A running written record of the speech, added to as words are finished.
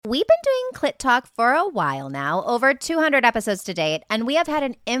we've been doing Clit Talk for a while now, over 200 episodes to date, and we have had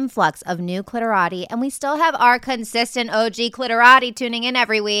an influx of new clitorati, and we still have our consistent OG clitorati tuning in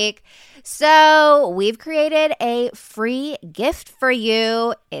every week. So we've created a free gift for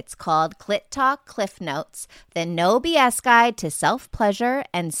you. It's called Clit Talk Cliff Notes, the no BS guide to self-pleasure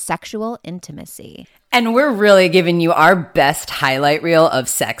and sexual intimacy. And we're really giving you our best highlight reel of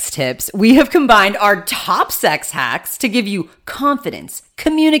sex tips. We have combined our top sex hacks to give you confidence,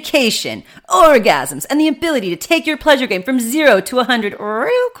 communication, orgasms, and the ability to take your pleasure game from 0 to 100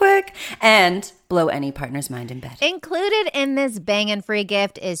 real quick and blow any partner's mind in bed. Included in this bangin' free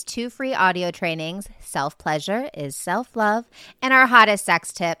gift is 2 free audio trainings, Self-Pleasure is Self-Love, and our hottest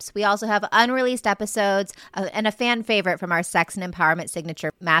sex tips. We also have unreleased episodes and a fan favorite from our Sex and Empowerment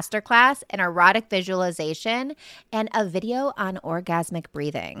Signature Masterclass, an erotic visualization, and a video on orgasmic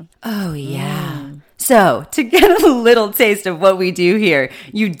breathing. Oh, yeah. So, to get a little taste of what we do here,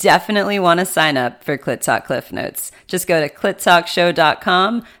 you definitely want to sign up for Clit Talk Cliff Notes. Just go to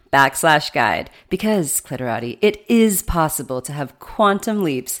clittalkshow.com/guide because, clitorati, it is possible to have quantum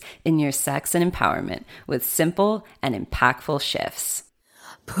leaps in your sex and empowerment with simple and impactful shifts.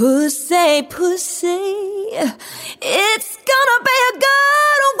 Pussy, pussy, it's gonna be a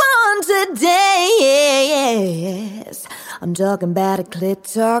good one today, yes. I'm talking about a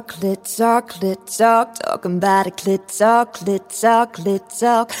clit talk, clit talk, clit talk. Talking about a clit talk, clit talk, clit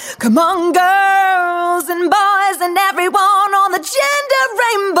talk. Come on, girls and boys and everyone on the gender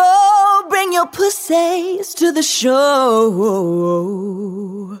rainbow. Bring your pussies to the show.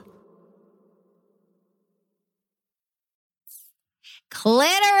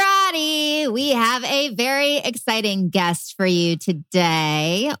 Clitorati, we have a very exciting guest for you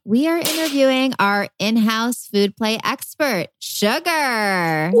today. We are interviewing our in-house food play expert,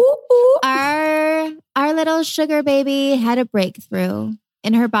 Sugar. Ooh, ooh. Our little Sugar baby had a breakthrough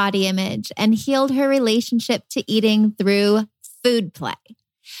in her body image and healed her relationship to eating through food play.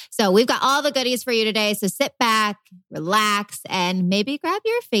 So we've got all the goodies for you today. So sit back, relax, and maybe grab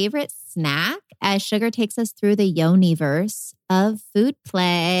your favorite snack as Sugar takes us through the Yoniverse of food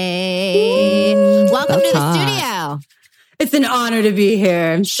play. Welcome to the studio. It's an honor to be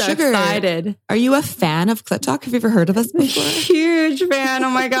here. I'm so Sugar, excited. Are you a fan of Clit Talk? Have you ever heard of us before? Huge fan.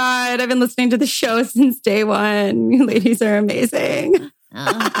 Oh my God. I've been listening to the show since day one. You ladies are amazing.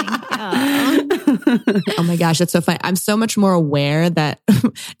 Oh, thank you. Oh my gosh, that's so funny. I'm so much more aware that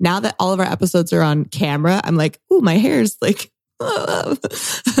now that all of our episodes are on camera, I'm like, ooh, my hair's like...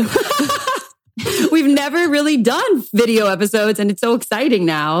 We've never really done video episodes, and it's so exciting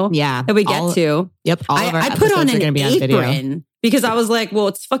now. Yeah, that we get to. Yep, all of our I put on episodes are going to be on video apron because I was like, well,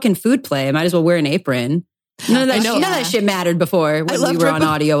 it's fucking food play. I might as well wear an apron. None of that shit mattered before when we were on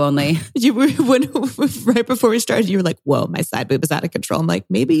audio only. You were right before we started. You were like, "Whoa, my side boob is out of control." I'm like,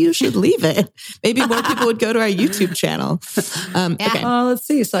 maybe you should leave it. Maybe more people would go to our YouTube channel. Okay. Let's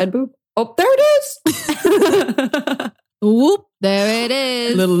see, side boob. Oh, there it is. Whoop, there it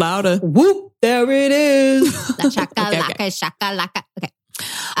is. A little louder. Whoop, there it is. Shakalaka, shakalaka. Okay.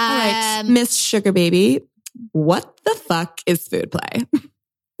 All right, Miss Sugar Baby, what the fuck is food play?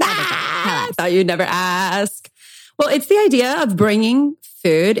 I thought you'd never ask. Well, it's the idea of bringing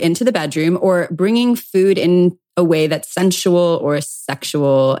food into the bedroom or bringing food in a way that's sensual or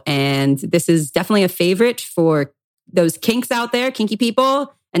sexual. And this is definitely a favorite for those kinks out there, kinky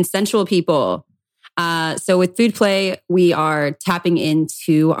people and sensual people. So with food play, we are tapping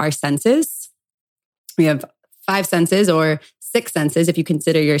into our senses. We have 5 senses or 6 senses if you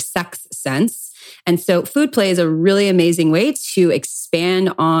consider your sex sense. And so food play is a really amazing way to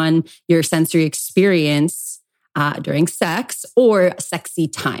expand on your sensory experience during sex or sexy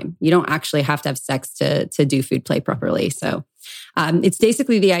time. You don't actually have to have sex to do food play properly. So it's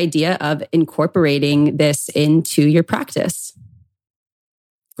basically the idea of incorporating this into your practice.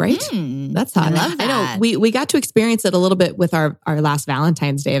 Great. That's hot. I love that. I know we got to experience it a little bit with our last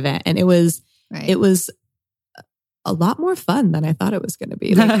Valentine's Day event, and it was a lot more fun than I thought it was going to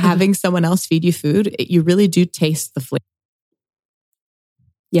be. Like having someone else feed you food, you really do taste the flavor.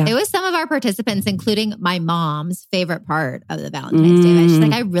 Yeah. It was some of our participants, including my mom's favorite part of the Valentine's Day event. She's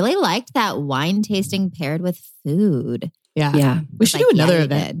like, I really liked that wine tasting paired with food. Yeah. We should do another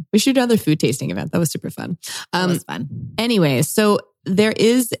event. We should do another food tasting event. That was super fun. That was fun. Anyway, so there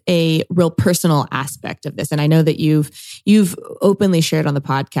is a real personal aspect of this. And I know that you've openly shared on the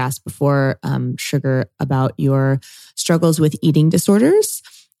podcast before, Sugar, about your struggles with eating disorders.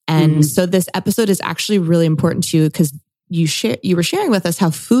 And so this episode is actually really important to you because you were sharing with us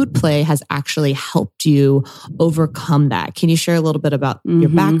how food play has actually helped you overcome that. Can you share a little bit about your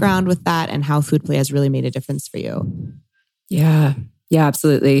background with that and how food play has really made a difference for you? Yeah. Yeah,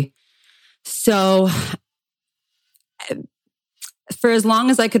 absolutely. So for as long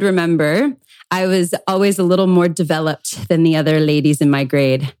as I could remember, I was always a little more developed than the other ladies in my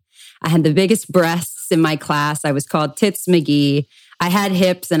grade. I had the biggest breasts in my class. I was called Tits McGee. I had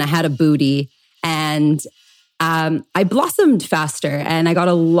hips and I had a booty. And I blossomed faster and I got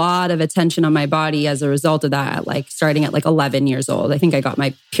a lot of attention on my body as a result of that, like starting at like 11 years old. I think I got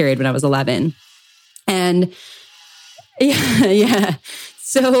my period when I was 11. And yeah.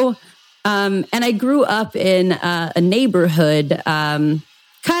 So, and I grew up in a neighborhood,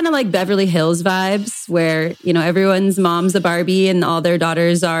 kind of like Beverly Hills vibes where, you know, everyone's mom's a Barbie and all their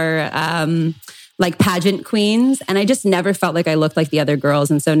daughters are like pageant queens. And I just never felt like I looked like the other girls.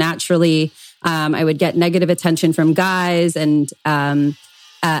 And so naturally, I would get negative attention from guys and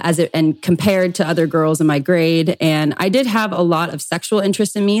compared to other girls in my grade. And I did have a lot of sexual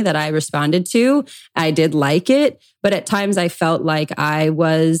interest in me that I responded to. I did like it, but at times I felt like I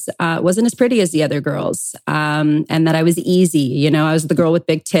wasn't as pretty as the other girls, and that I was easy. You know, I was the girl with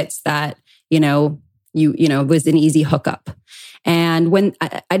big tits that was an easy hookup. And when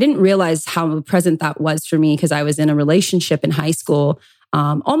I didn't realize how present that was for me because I was in a relationship in high school.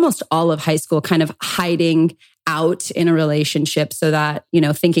 Almost all of high school kind of hiding out in a relationship so that, you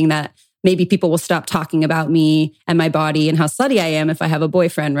know, thinking that maybe people will stop talking about me and my body and how slutty I am if I have a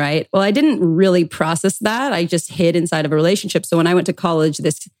boyfriend, right? Well, I didn't really process that. I just hid inside of a relationship. So when I went to college,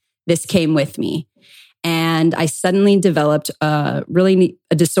 this came with me. And I suddenly developed a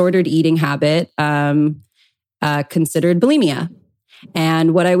disordered eating habit, considered bulimia.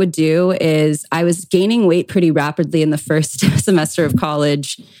 And what I would do is I was gaining weight pretty rapidly in the first semester of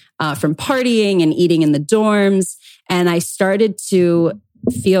college from partying and eating in the dorms. And I started to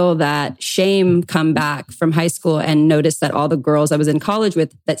feel that shame come back from high school and notice that all the girls I was in college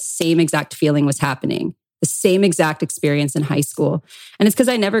with, that same exact feeling was happening, the same exact experience in high school. And it's because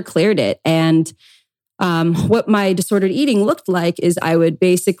I never cleared it. And what my disordered eating looked like is I would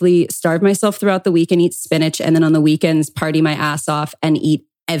basically starve myself throughout the week and eat spinach. And then on the weekends, party my ass off and eat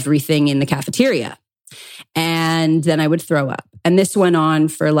everything in the cafeteria. And then I would throw up. And this went on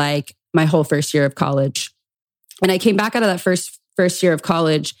for like my whole first year of college. And I came back out of that first year of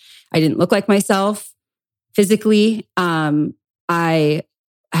college. I didn't look like myself physically. I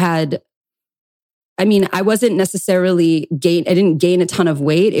wasn't necessarily I didn't gain a ton of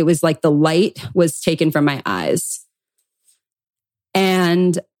weight. It was like the light was taken from my eyes.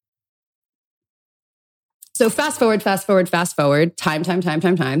 And so fast forward, time.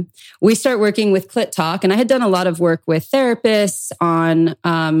 We start working with Clit Talk. And I had done a lot of work with therapists on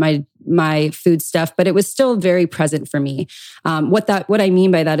my food stuff, but it was still very present for me. What I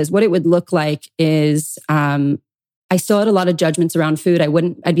mean by that is what it would look like is I still had a lot of judgments around food.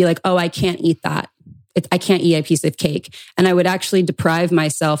 I'd be like, oh, I can't eat that. I can't eat a piece of cake. And I would actually deprive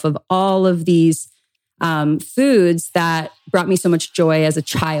myself of all of these foods that brought me so much joy as a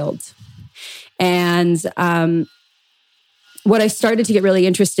child. And what I started to get really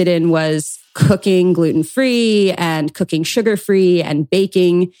interested in was cooking gluten-free and cooking sugar-free and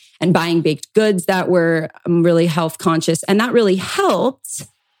baking and buying baked goods that were really health conscious. And that really helped,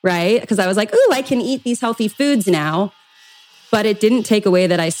 right? Because I was like, ooh, I can eat these healthy foods now. But it didn't take away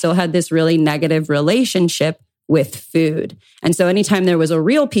that I still had this really negative relationship with food. And so anytime there was a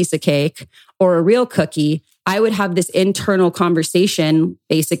real piece of cake or a real cookie, I would have this internal conversation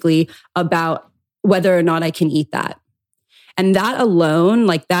basically about whether or not I can eat that. And that alone,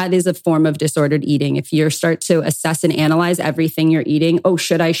 like that is a form of disordered eating. If you start to assess and analyze everything you're eating, oh,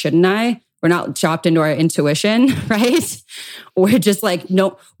 should I, shouldn't I? We're not chopped into our intuition, right? We're just like,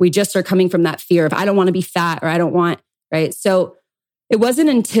 no, we just are coming from that fear of I don't want to be fat or I don't want, right? So it wasn't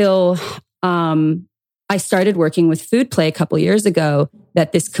until I started working with Food Play a couple years ago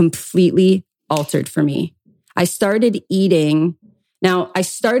that this completely altered for me. I started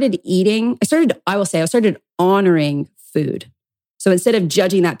honoring food. So instead of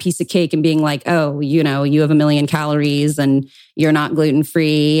judging that piece of cake and being like, oh, you know, you have 1 million calories and you're not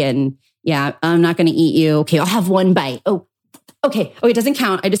gluten-free and yeah, I'm not going to eat you. Okay, I'll have one bite. Oh, okay. Oh, it doesn't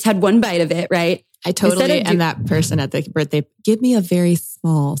count. I just had one bite of it, right? I totally am that person at the birthday. Give me a very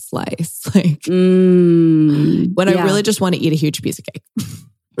small slice. Like when I really just want to eat a huge piece of cake.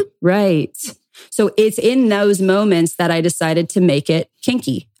 Right. So it's in those moments that I decided to make it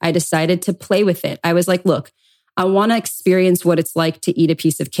kinky. I decided to play with it. I was like, look, I want to experience what it's like to eat a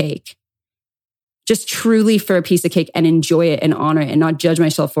piece of cake. Just truly for a piece of cake and enjoy it and honor it and not judge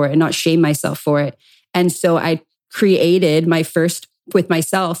myself for it and not shame myself for it. And so I created my first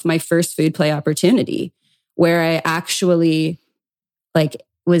food play opportunity where I actually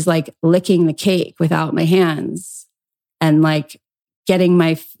was licking the cake without my hands and getting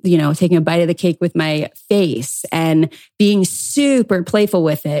taking a bite of the cake with my face and being super playful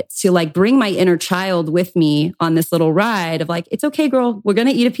with it to like bring my inner child with me on this little ride of like, it's okay, girl, we're going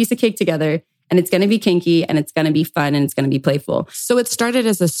to eat a piece of cake together and it's going to be kinky and it's going to be fun and it's going to be playful. So it started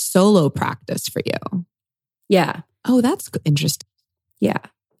as a solo practice for you. Yeah. Oh, that's interesting. Yeah.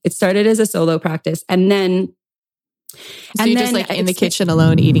 It started as a solo practice. And then... So you're just like in the kitchen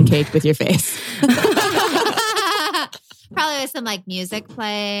alone eating cake with your face. Probably with some like music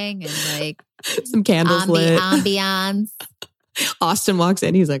playing and like some candles lit. Ambiance. Austin walks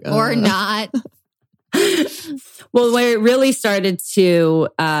in. He's like, or not. Well, where it really started to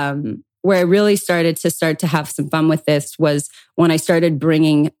start to have some fun with this was when I started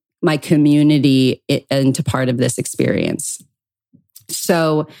bringing my community into part of this experience.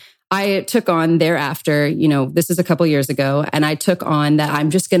 So I took on thereafter, this is a couple years ago, and I took on that I'm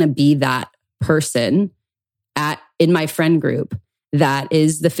just going to be that person in my friend group that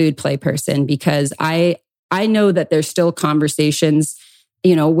is the food play person, because I know that there's still conversations,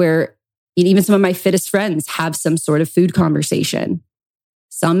 where even some of my fittest friends have some sort of food conversation.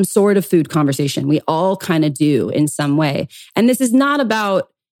 We all kind of do in some way. And this is not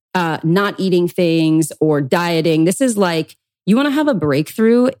about not eating things or dieting. This is like, you want to have a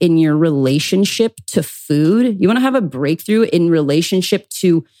breakthrough in your relationship to food. You want to have a breakthrough in relationship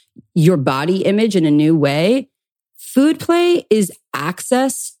to your body image in a new way. Food play is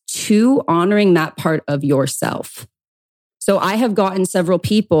access to honoring that part of yourself. So I have gotten several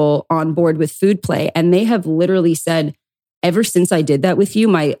people on board with food play, and they have literally said, ever since I did that with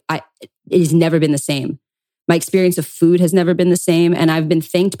you, it has never been the same. My experience of food has never been the same. And I've been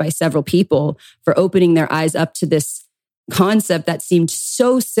thanked by several people for opening their eyes up to this concept that seemed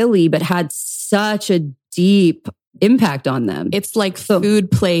so silly, but had such a deep impact on them. It's like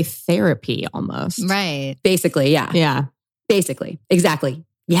food play therapy almost. Right. Basically, yeah. Yeah. Basically. Exactly.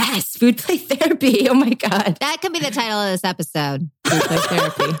 Yes. Food play therapy. Oh my God. That could be the title of this episode. Food play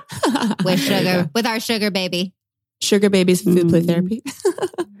therapy. with our sugar baby. Sugar babies food play therapy.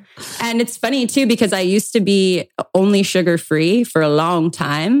 And it's funny too, because I used to be only sugar free for a long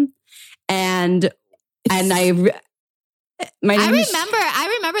time. And I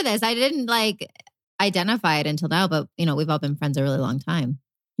remember this. I didn't identify it until now, but we've all been friends a really long time.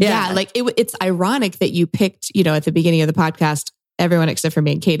 Yeah. Like it's ironic that you picked, at the beginning of the podcast, everyone except for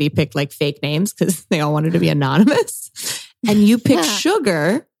me and Katie picked like fake names because they all wanted to be anonymous. And you picked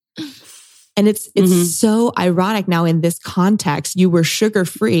sugar. And it's so ironic now in this context. You were sugar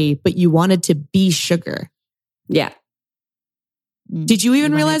free, but you wanted to be sugar. Yeah. Did you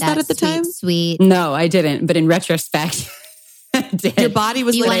even realize that at the time? Sweet. No, I didn't. But in retrospect, I did. Your body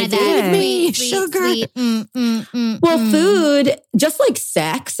was like, give me sugar. Well, food, just like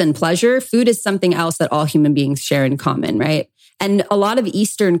sex and pleasure, food is something else that all human beings share in common, right? And a lot of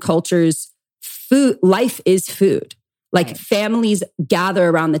Eastern cultures, life is food. Like families gather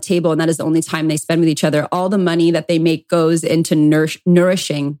around the table and that is the only time they spend with each other. All the money that they make goes into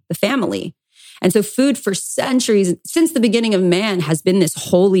nourishing the family. And so food for centuries, since the beginning of man, has been this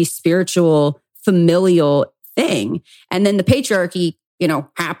holy, spiritual, familial thing. And then the patriarchy,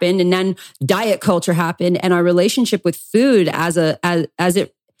 happened, and then diet culture happened, and our relationship with food to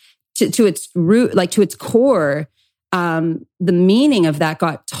its root, like to its core, the meaning of that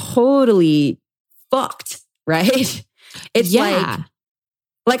got totally fucked, right? It's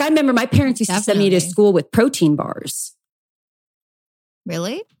like I remember my parents used to send me to school with protein bars.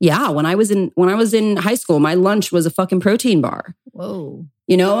 Really? Yeah. When I was in high school, my lunch was a fucking protein bar. Whoa.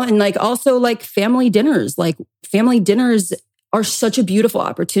 And like also like family dinners. Like family dinners are such a beautiful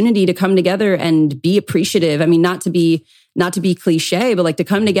opportunity to come together and be appreciative. I mean, not to be cliche, but like to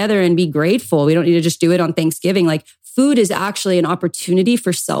come together and be grateful. We don't need to just do it on Thanksgiving. Like food is actually an opportunity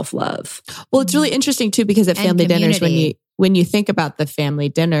for self-love. Well, it's really interesting too, because at family dinners, when you think about the family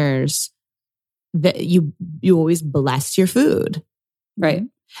dinners, that you always bless your food. Right.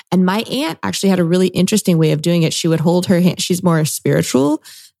 And my aunt actually had a really interesting way of doing it. She would hold her hand. She's more spiritual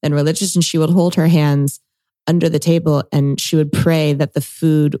than religious. And she would hold her hands under the table and she would pray that the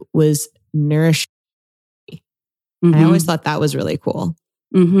food was nourishing. Mm-hmm. I always thought that was really cool.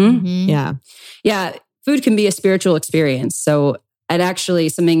 Mm-hmm. Mm-hmm. Yeah. Yeah. Food can be a spiritual experience. So it actually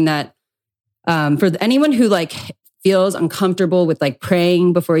something that for anyone who like feels uncomfortable with like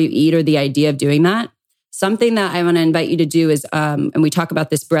praying before you eat or the idea of doing that, something that I want to invite you to do is, and we talk about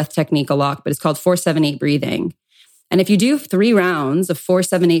this breath technique a lot, but it's called 4-7-8 breathing. And if you do 3 rounds of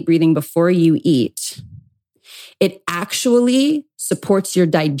 4-7-8 breathing before you eat, it actually supports your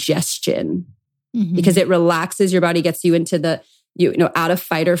digestion because it relaxes your body, gets you into the, out of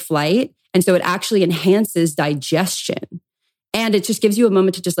fight or flight. And so it actually enhances digestion. And it just gives you a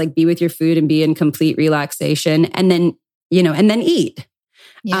moment to just like be with your food and be in complete relaxation. And then, and then eat.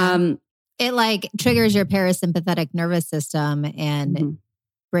 Yeah. It like triggers your parasympathetic nervous system and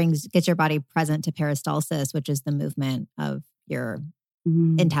gets your body present to peristalsis, which is the movement of your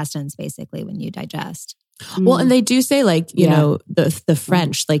intestines basically when you digest. Well, and they do say like, the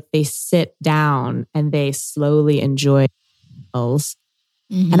French, like they sit down and they slowly enjoy meals.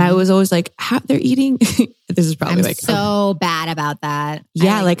 And I was always like, how they're eating. This is probably I'm so bad about that.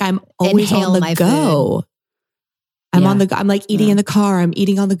 Yeah. Like I'm always on the go. I'm on the go. I'm like eating in the car. I'm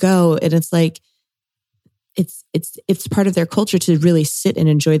eating on the go. And it's like, it's part of their culture to really sit and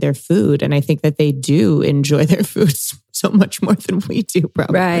enjoy their food. And I think that they do enjoy their food so much more than we do,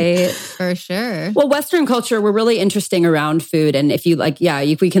 probably. Right. For sure. Well, Western culture, we're really interesting around food. And if you like,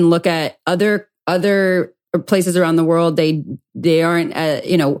 if we can look at other places around the world, they aren't,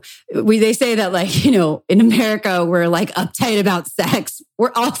 they say that like, in America, we're like uptight about sex.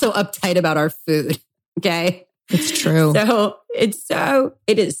 We're also uptight about our food. Okay. It's true. So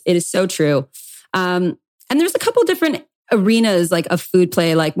it is so true. And there's a couple different arenas like of food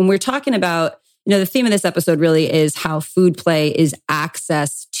play. Like when we're talking about, the theme of this episode really is how food play is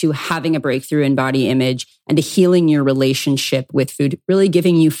access to having a breakthrough in body image and to healing your relationship with food, really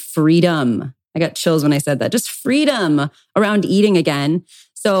giving you freedom. I got chills when I said that, just freedom around eating again.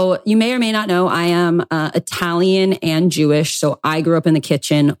 So you may or may not know, I am Italian and Jewish. So I grew up in the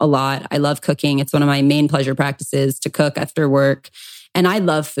kitchen a lot. I love cooking. It's one of my main pleasure practices to cook after work. And I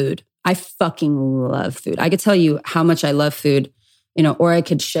love food. I fucking love food. I could tell you how much I love food, or I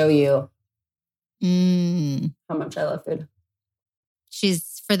could show you how much I love food.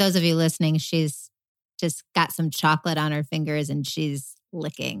 For those of you listening, she's just got some chocolate on her fingers and she's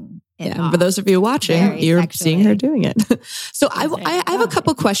licking it. Yeah, for those of you watching, you're seeing her doing it. So I have a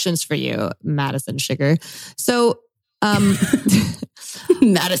couple questions for you, Madison Sugar. So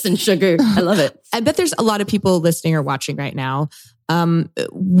Madison Sugar, I love it. I bet there's a lot of people listening or watching right now.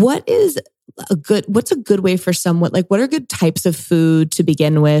 What's a good way for someone, like what are good types of food to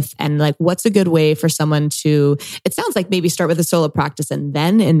begin with? And like, what's a good way for someone to, it sounds like maybe start with a solo practice and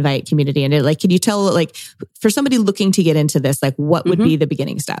then invite community in it. Like, can you tell, like for somebody looking to get into this, like what would be the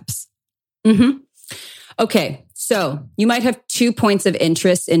beginning steps? Okay. So you might have 2 points of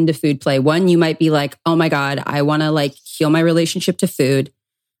interest into food play. One, you might be like, oh my God, I want to like heal my relationship to food.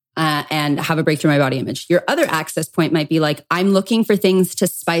 And have a breakthrough in my body image. Your other access point might be like, I'm looking for things to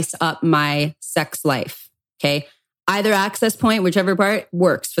spice up my sex life. Okay. Either access point, whichever part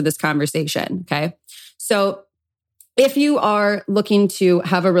works for this conversation. Okay. So if you are looking to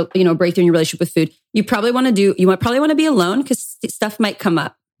have a breakthrough in your relationship with food, you might probably want to be alone because stuff might come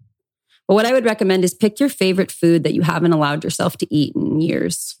up. But what I would recommend is pick your favorite food that you haven't allowed yourself to eat in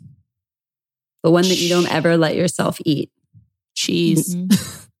years. The one that you don't ever let yourself eat. Cheese.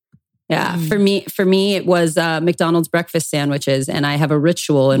 Yeah. For me, it was McDonald's breakfast sandwiches. And I have a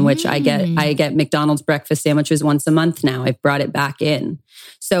ritual in which I get McDonald's breakfast sandwiches once a month now. I've brought it back in.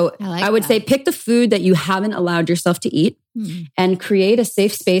 So I would say pick the food that you haven't allowed yourself to eat and create a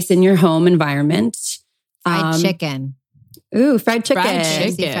safe space in your home environment. Fried chicken. Ooh, fried chicken.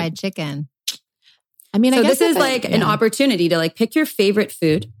 Fried chicken. I mean, so this is like an opportunity to like pick your favorite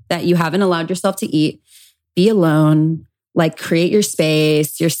food that you haven't allowed yourself to eat, be alone, like create your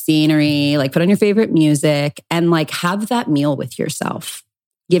space, your scenery, like put on your favorite music and like have that meal with yourself,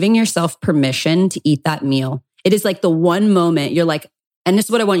 giving yourself permission to eat that meal. It is like the one moment you're like, and this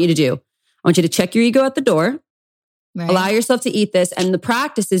is what I want you to do. I want you to check your ego at the door, allow yourself to eat this. And the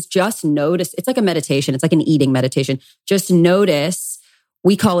practice is just notice. It's like a meditation. It's like an eating meditation. Just notice.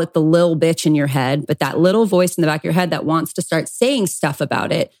 We call it the little bitch in your head, but that little voice in the back of your head that wants to start saying stuff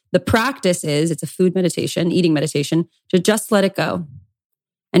about it. The practice is, it's a food meditation, eating meditation, to just let it go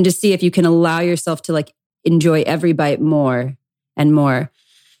and to see if you can allow yourself to like enjoy every bite more and more.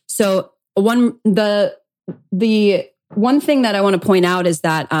 So the one thing that I want to point out is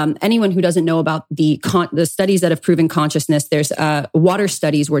that anyone who doesn't know about the studies that have proven consciousness, there's water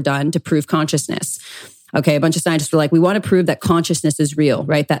studies were done to prove consciousness. Okay, a bunch of scientists were like, we want to prove that consciousness is real,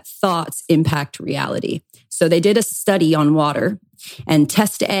 right? That thoughts impact reality. So they did a study on water and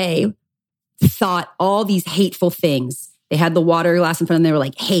test A thought all these hateful things. They had the water glass in front of them. They were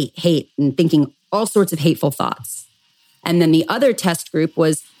like, hate, and thinking all sorts of hateful thoughts. And then the other test group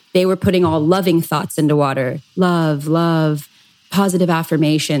was they were putting all loving thoughts into water. Love, positive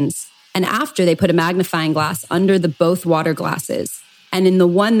affirmations. And after they put a magnifying glass under both water glasses. And in the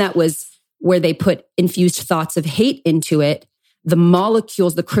one that was where they put infused thoughts of hate into it, the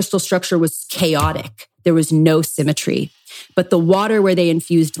molecules, the crystal structure was chaotic. There was no symmetry. But the water where they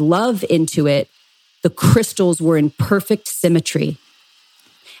infused love into it, the crystals were in perfect symmetry.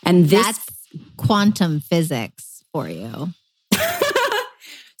 And that's quantum physics for you.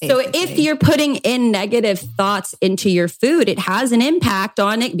 So if you're putting in negative thoughts into your food, it has an impact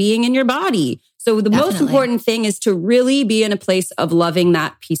on it being in your body. So the most important thing is to really be in a place of loving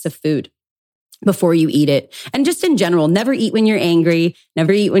that piece of food before you eat it. And just in general, never eat when you're angry,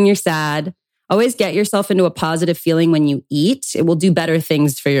 never eat when you're sad. Always get yourself into a positive feeling when you eat. It will do better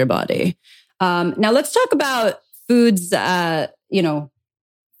things for your body. Now let's talk about foods,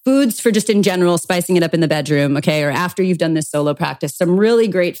 foods for just in general, spicing it up in the bedroom, okay? Or after you've done this solo practice. Some really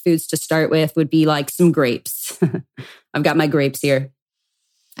great foods to start with would be like some grapes. I've got my grapes here.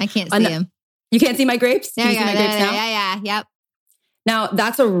 I can't see them. You can't see my grapes? There you go. Yeah. Yep. Now,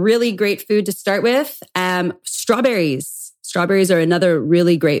 that's a really great food to start with. Strawberries. Strawberries are another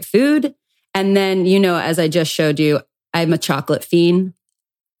really great food. And then, as I just showed you, I'm a chocolate fiend.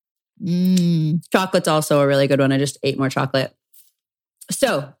 Chocolate's also a really good one. I just ate more chocolate.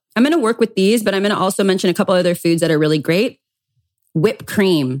 So I'm going to work with these, but I'm going to also mention a couple other foods that are really great. Whipped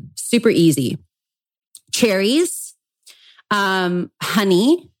cream, super easy. Cherries,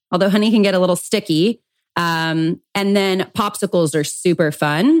 honey, although honey can get a little sticky. And then popsicles are super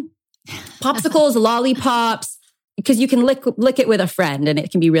fun. Popsicles, lollipops, because you can lick it with a friend and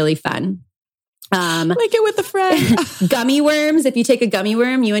it can be really fun. Lick it with a friend. Gummy worms. If you take a gummy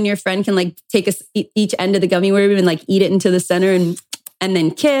worm, you and your friend can take each end of the gummy worm and eat it into the center and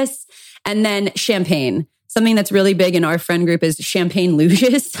then kiss. And then champagne. Something that's really big in our friend group is champagne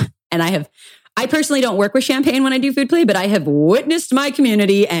luges. And I personally don't work with champagne when I do food play, but I have witnessed my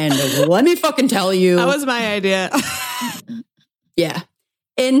community and let me fucking tell you. That was my idea. Yeah.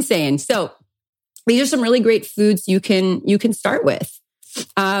 Insane. So these are some really great foods you can start with.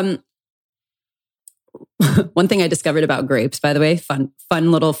 One thing I discovered about grapes, by the way, fun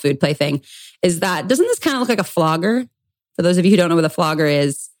little food play thing, is that doesn't this kind of look like a flogger? For those of you who don't know what a flogger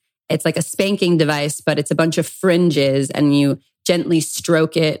is, it's like a spanking device, but it's a bunch of fringes and you gently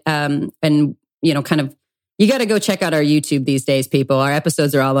stroke it. And, you got to go check out our YouTube these days, people. Our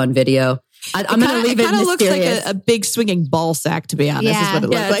episodes are all on video. I'm going to leave it mysterious. It kind of looks like a big swinging ball sack, to be honest, is what it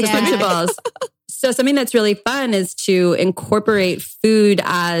looks like. It's a bunch of balls. So something that's really fun is to incorporate food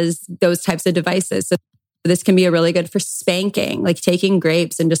as those types of devices. So this can be a really good for spanking, taking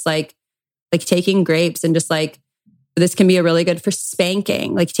grapes and just this can be a really good for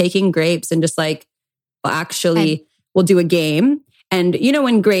spanking, taking grapes and just we'll do a game. And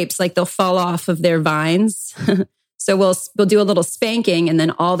when grapes, they'll fall off of their vines. So we'll do a little spanking and then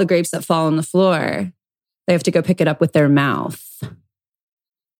all the grapes that fall on the floor, they have to go pick it up with their mouth.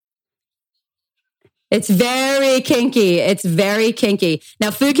 It's very kinky. It's very kinky.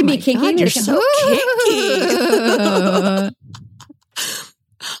 Now, food can be kinky. God, you're so kinky.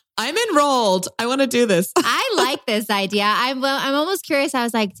 I'm enrolled. I want to do this. I like this idea. I'm almost curious. I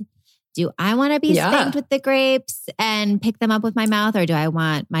was like, do I want to be spanked with the grapes and pick them up with my mouth, or do I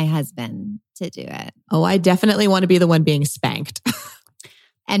want my husband to do it? Oh, I definitely want to be the one being spanked.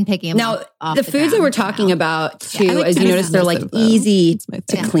 And picking them off the foods that we're talking about too, as you notice, they're easy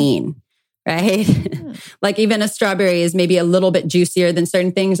to clean. Right? Even a strawberry is maybe a little bit juicier than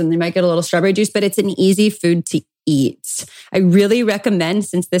certain things and they might get a little strawberry juice, but it's an easy food to eat. I really recommend,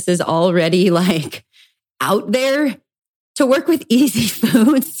 since this is already out there, to work with easy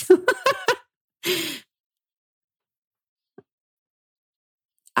foods.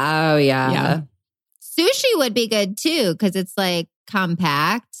 Oh, yeah. Sushi would be good too, because it's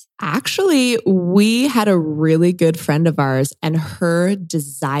compact. Actually, we had a really good friend of ours and her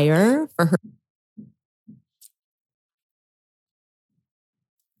desire for her.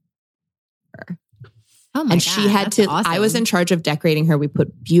 Oh my and God, she had to, awesome. I was in charge of decorating her. We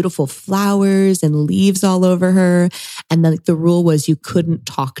put beautiful flowers and leaves all over her. And then the rule was you couldn't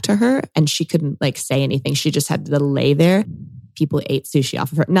talk to her and she couldn't say anything. She just had to lay there. People ate sushi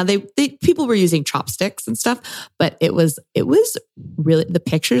off of her. Now people were using chopsticks and stuff, but it was really, the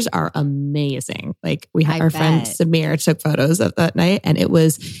pictures are amazing. We had our friend Samir took photos of that night and it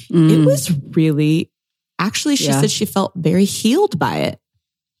was really, actually, she said she felt very healed by it.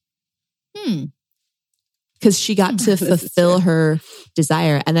 Because she got to fulfill her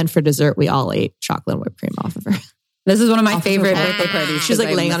desire. And then for dessert, we all ate chocolate and whipped cream off of her. This is one of my favorite birthday parties. She's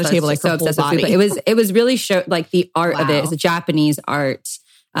laying on a table so her whole body. It was really the art of it is a Japanese art,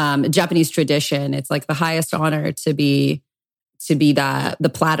 Japanese tradition. It's the highest honor to be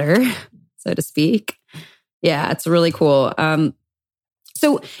the platter, so to speak. Yeah, it's really cool.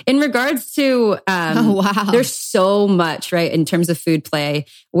 So in regards to, there's so much, right? In terms of food play,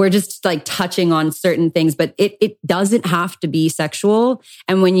 we're just like touching on certain things, but it doesn't have to be sexual.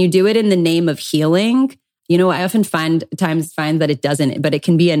 And when you do it in the name of healing, you know, I often find that it doesn't, but it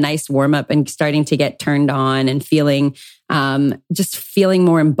can be a nice warm up and starting to get turned on and feeling, just feeling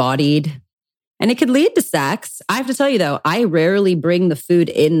more embodied. And it could lead to sex. I have to tell you though, I rarely bring the food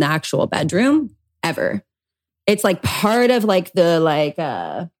in the actual bedroom ever. It's like part of like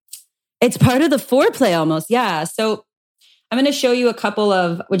it's part of the foreplay almost. Yeah. So I'm going to show you a couple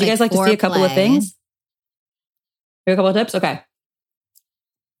of, would you guys like to see a couple of things? Here, a couple of tips? Okay.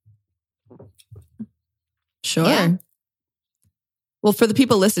 Sure. Yeah. Well, for the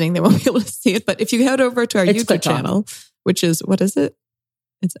people listening, they won't be able to see it, but if you head over to our YouTube channel, which is, what is it?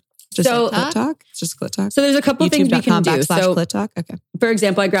 It's just Clit Talk? It's just Clit Talk? So there's a couple of things we can do. So Clit Talk? Okay. For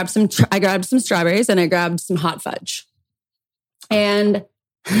example, I grabbed some strawberries and I grabbed some hot fudge. And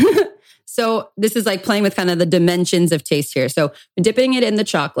so this is like playing with kind of the dimensions of taste here. So dipping it in the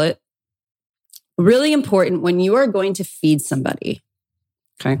chocolate, really important when you are going to feed somebody,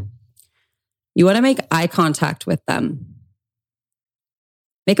 okay? You want to make eye contact with them.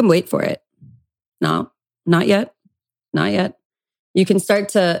 Make them wait for it. No, not yet. Not yet. You can start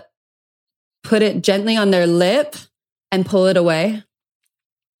to put it gently on their lip and pull it away.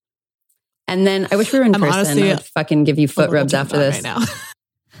 And then I wish we were in person. Honestly, I'd fucking give you foot rubs after this. Right now.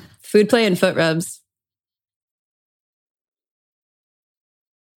 Food play and foot rubs.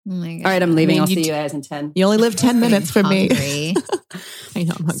 Oh my God. All right, I'm leaving. I'll see you guys in 10. You only live 10 minutes from me. I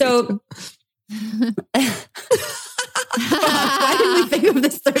know, I'm hungry. So, why didn't we think of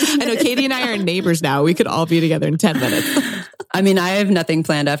this 30 minutes? I know Katie and I are neighbors now. We could all be together in 10 minutes. I mean, I have nothing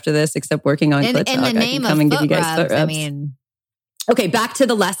planned after this except working on Clit Talk. In the name of foot rubs, I mean. Okay, back to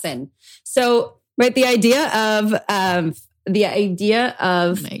the lesson. So, right, the idea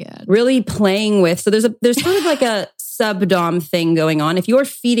of really playing with. So there's sort of like a sub-dom thing going on. If you're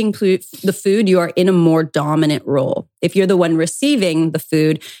feeding the food, you are in a more dominant role. If you're the one receiving the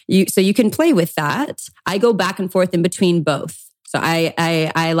food, so you can play with that. I go back and forth in between both. So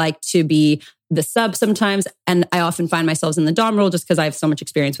I like to be the sub sometimes, and I often find myself in the dom role just because I have so much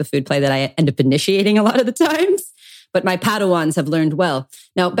experience with food play that I end up initiating a lot of the times. But my Padawans have learned well.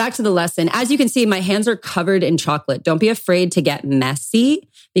 Now, back to the lesson. As you can see, my hands are covered in chocolate. Don't be afraid to get messy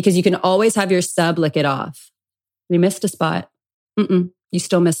because you can always have your sub lick it off. You missed a spot. You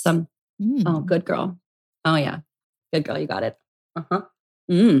still missed some. Oh, good girl. Oh, yeah. Good girl. You got it.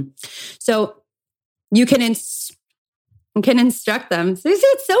 So you can instruct them. So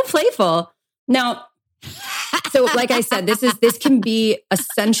it's so playful. Now, so like I said, this can be a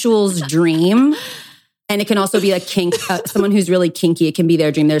sensual's dream. And it can also be a kink, someone who's really kinky. It can be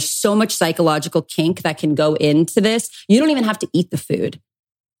their dream. There's so much psychological kink that can go into this. You don't even have to eat the food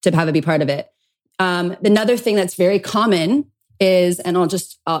to have it be part of it. Another thing that's very common is, and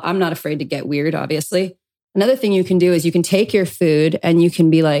I'm not afraid to get weird, obviously. Another thing you can do is you can take your food and you can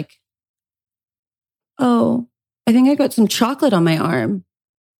be like, oh, I think I got some chocolate on my arm.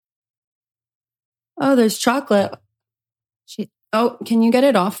 Oh, there's chocolate. Can you get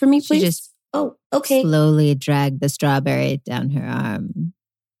it off for me, please? Oh, okay. Slowly drag the strawberry down her arm.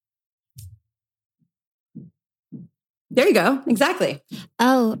 There you go. Exactly.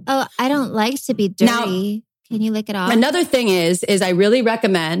 Oh, I don't like to be dirty. Now, can you lick it off? Another thing is I really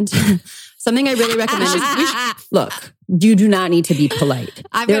recommend, something I really recommend is, look, you do not need to be polite.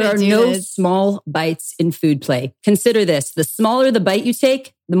 There are no small bites in food play. Consider this. The smaller the bite you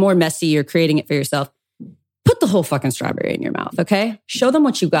take, the more messy you're creating it for yourself. Put the whole fucking strawberry in your mouth, okay? Show them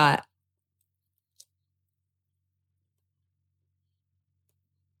what you got.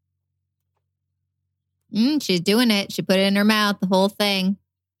 She's doing it. She put it in her mouth, the whole thing.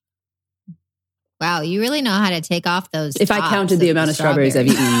 Wow, you really know how to take off those. If I counted the amount of strawberries I've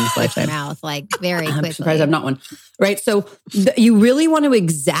eaten in this lifetime. Mouth, like very quickly. I'm surprised I'm not one. Right. So you really want to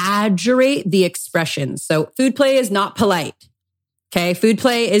exaggerate the expressions. So food play is not polite. Okay. Food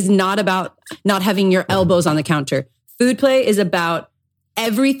play is not about not having your elbows on the counter. Food play is about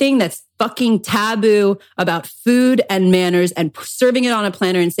everything that's fucking taboo about food and manners and serving it on a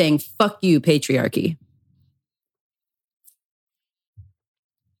platter and saying, fuck you, patriarchy.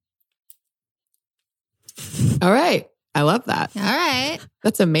 All right. I love that. All right.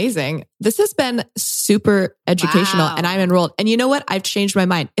 That's amazing. This has been super educational and I'm enrolled. And you know what? I've changed my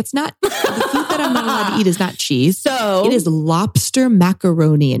mind. It's not, the food that I'm not allowed to eat is not cheese. So it is lobster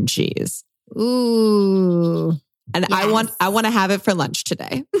macaroni and cheese. Ooh. And yes. I want to have it for lunch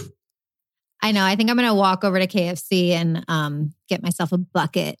today. I know. I think I'm going to walk over to KFC and get myself a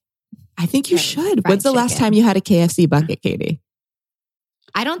bucket. I think you should. When's the last time you had a KFC bucket, Katie?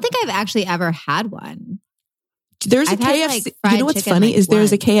 I don't think I've actually ever had one. There's a I've had, KFC. fried You know what's chicken, funny is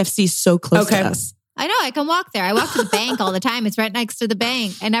there's a once. KFC so close to us. I know, I can walk there. I walk to the bank all the time. It's right next to the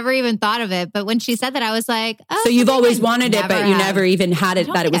bank. I never even thought of it. But when she said that, I was like, oh. So you've always wanted it, but you never even had it,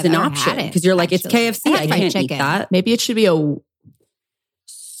 that it was an I've ever option. had it, Because you're like, it's actually. KFC. I fried can't eat chicken. that. Maybe it should be a...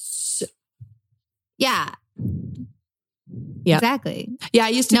 Yeah. Yeah. Exactly. Yeah, I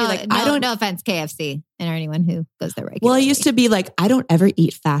used to be like, I don't... No offense, KFC, and anyone who goes there regularly. Well, I used to be like, I don't ever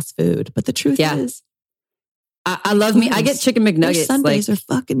eat fast food. But the truth is... I love me. I get chicken McNuggets. Their Sundays are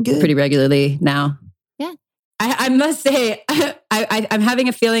fucking good. Pretty regularly now. Yeah. I must say, I'm having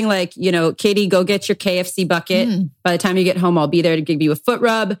a feeling like, Katie, go get your KFC bucket. By the time you get home, I'll be there to give you a foot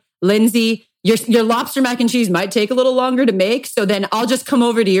rub. Lindsay, your lobster mac and cheese might take a little longer to make. So then I'll just come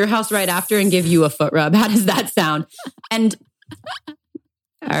over to your house right after and give you a foot rub. How does that sound? And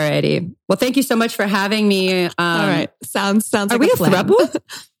alrighty. Well, thank you so much for having me. All right. Sounds are like we a plan. throuple?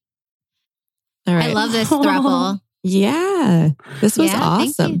 All right. I love this throuple. Yeah. This was Thank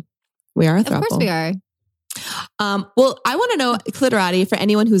awesome. you. We are a throuple. Of course we are. Well, I want to know, Clitorati, for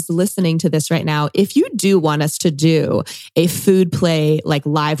anyone who's listening to this right now, if you do want us to do a food play like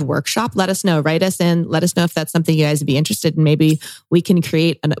live workshop, let us know. Write us in. Let us know if that's something you guys would be interested in. Maybe we can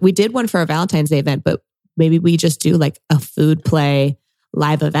create. We did one for our Valentine's Day event, but maybe we just do like a food play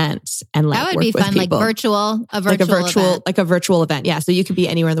live event and like That would work be with fun, people. like a virtual event. Yeah. So you could be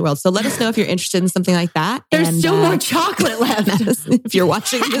anywhere in the world. So let us know if you're interested in something like that. There's and, still more chocolate left. Madison, if you're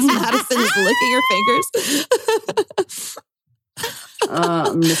watching this, Madison is licking her fingers.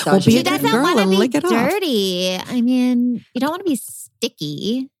 Well, be She a good doesn't girl want to and be lick it off. dirty. I mean, you don't want to be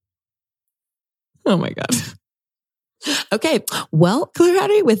sticky. Oh my God. Okay. Well,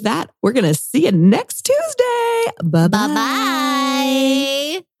 Clitorati, with that, we're going to see you next Tuesday. Bye-bye.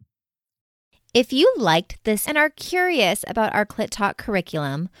 Bye-bye. If you liked this and are curious about our Clit Talk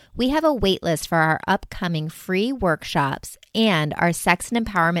curriculum, we have a waitlist for our upcoming free workshops and our Sex and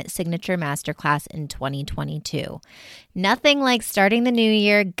Empowerment Signature Masterclass in 2022. Nothing like starting the new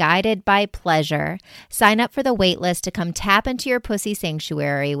year guided by pleasure. Sign up for the waitlist to come tap into your pussy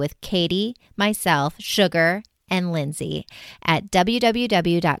sanctuary with Katie, myself, Sugar, and Lindsay at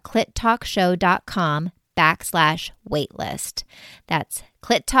www.clittalkshow.com/waitlist. That's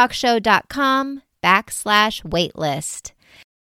clittalkshow.com/waitlist.